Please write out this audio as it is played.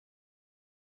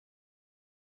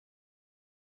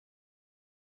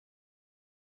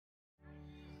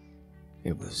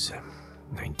It was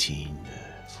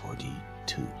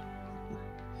 1942.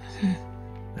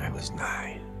 I was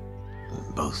 9.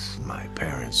 Both my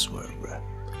parents were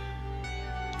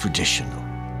traditional.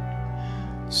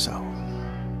 So,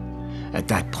 at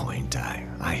that point, I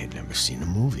had never seen a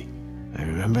movie. I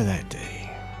remember that day.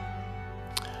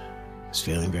 I was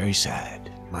feeling very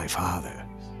sad. My father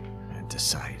had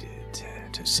decided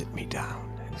to sit me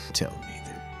down and tell me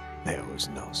that there was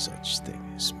no such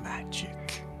thing as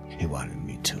magic. He wanted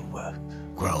me to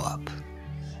grow up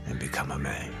and become a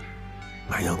man.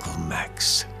 My Uncle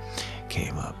Max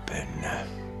came up and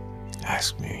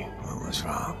asked me what was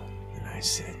wrong. And I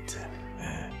said,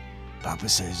 Papa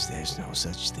says there's no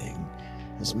such thing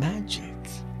as magic.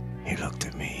 He looked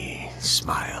at me,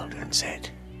 smiled, and said,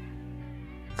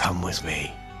 "Come with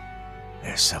me.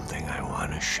 There's something I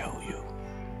want to show you."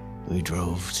 We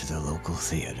drove to the local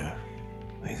theater.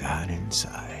 We got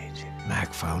inside.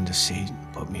 Mac found a seat,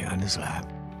 put me on his lap,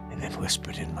 and then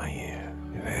whispered in my ear,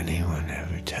 "If anyone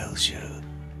ever tells you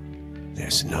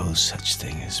there's no such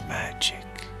thing as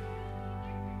magic,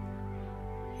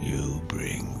 you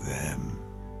bring them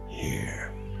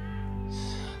here."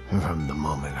 And from the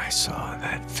moment I saw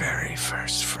that very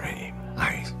first frame,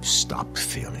 I stopped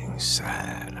feeling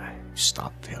sad, I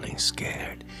stopped feeling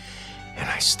scared, and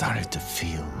I started to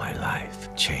feel my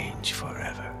life change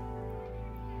forever.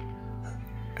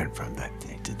 And from that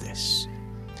day to this,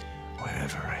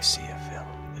 whenever I see a film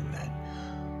and that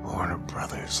Warner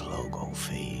Brothers logo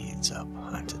fades up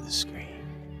onto the screen,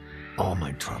 all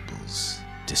my troubles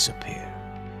disappear,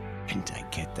 and I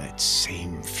get that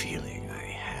same feeling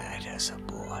I had as a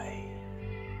boy.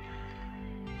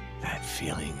 That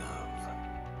feeling of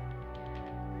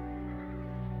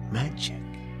magic.